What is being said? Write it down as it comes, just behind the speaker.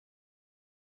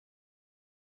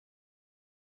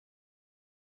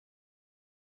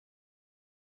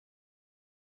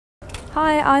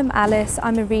Hi, I'm Alice.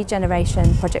 I'm a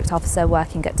Regeneration Project Officer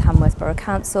working at Tamworth Borough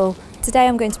Council. Today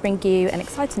I'm going to bring you an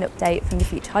exciting update from the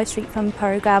Future High Street Fund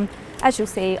programme. As you'll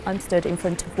see, I'm stood in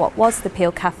front of what was the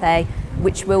Peel Cafe,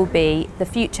 which will be the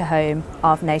future home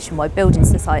of Nationwide Building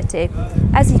Society.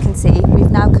 As you can see,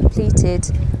 we've now completed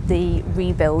the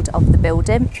rebuild of the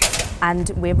building and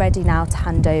we're ready now to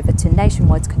hand over to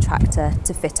Nationwide's contractor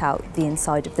to fit out the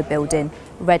inside of the building,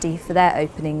 ready for their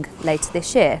opening later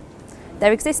this year.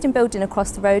 Their existing building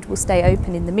across the road will stay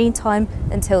open in the meantime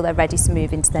until they're ready to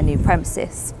move into their new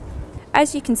premises.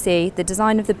 As you can see, the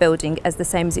design of the building is the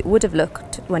same as it would have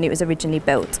looked when it was originally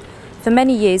built. For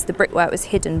many years the brickwork was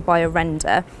hidden by a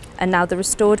render, and now the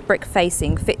restored brick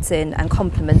facing fits in and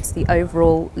complements the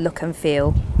overall look and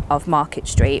feel of Market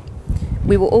Street.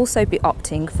 We will also be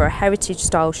opting for a heritage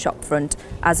style shopfront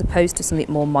as opposed to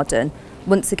something more modern,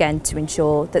 once again to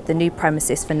ensure that the new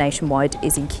premises for Nationwide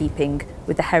is in keeping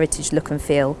with the heritage look and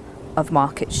feel of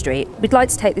Market Street. We'd like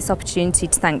to take this opportunity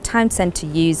to thank town centre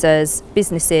users,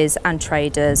 businesses and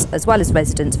traders, as well as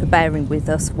residents, for bearing with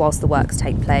us whilst the works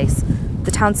take place.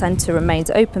 The town centre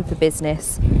remains open for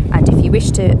business, and if you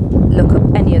wish to look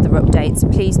up any other updates,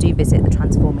 please do visit the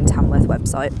Transforming Tamworth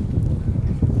website.